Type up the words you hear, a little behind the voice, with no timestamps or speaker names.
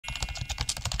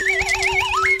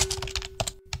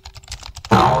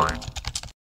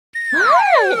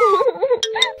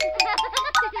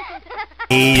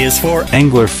A is for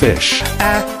anglerfish,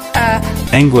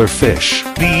 anglerfish.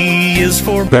 B is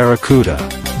for Barracuda,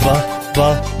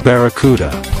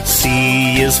 barracuda.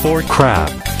 C is for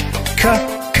Crab,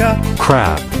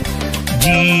 crab.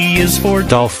 D is for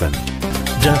Dolphin,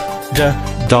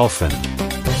 dolphin.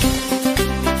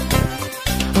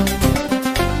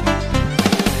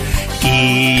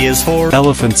 E is for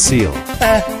Elephant seal,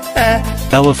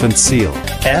 elephant seal.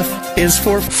 F is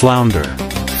for Flounder,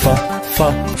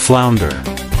 flounder.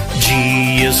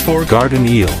 G is for Garden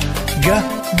eel,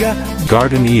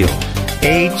 garden eel.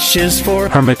 H is for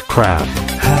Hermit crab,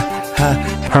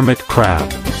 hermit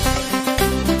crab.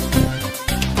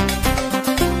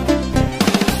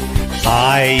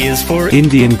 I is for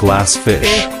Indian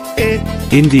glassfish,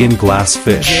 Indian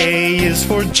glassfish. J is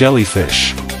for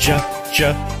Jellyfish,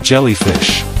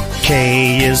 jellyfish.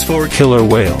 K is for Killer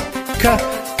whale,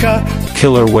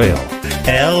 killer whale.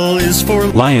 L is for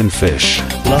Lionfish,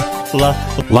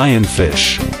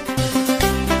 lionfish.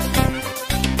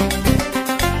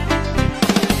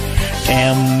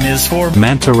 M is for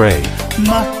Manta ray,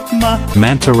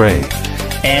 manta ray.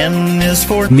 N is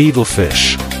for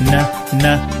Needlefish,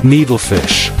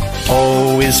 needlefish.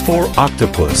 O is for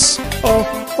Octopus,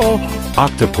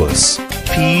 octopus.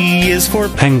 P is for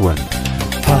Penguin,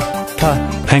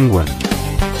 penguin.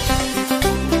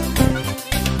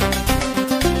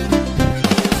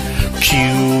 Q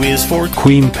is for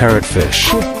Queen parrotfish,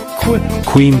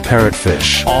 queen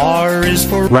parrotfish. R is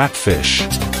for Ratfish,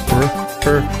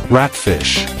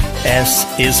 ratfish.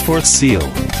 S is for Seal,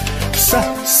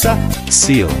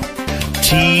 seal.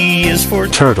 T is for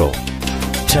Turtle,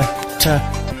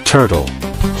 turtle.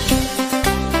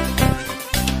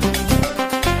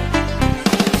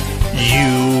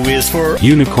 U is for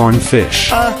Unicorn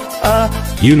fish,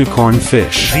 unicorn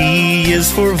fish. V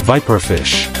is for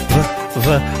Viperfish,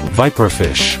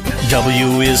 viperfish.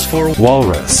 W is for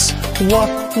Walrus,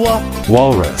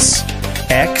 walrus.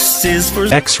 X is for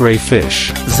X-ray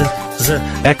fish,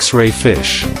 X-ray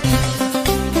fish.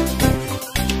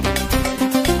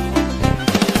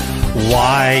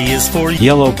 Y is for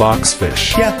Yellow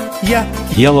boxfish,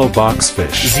 yellow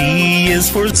boxfish. Z is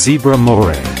for Zebra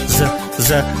moray,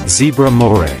 zebra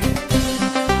moray.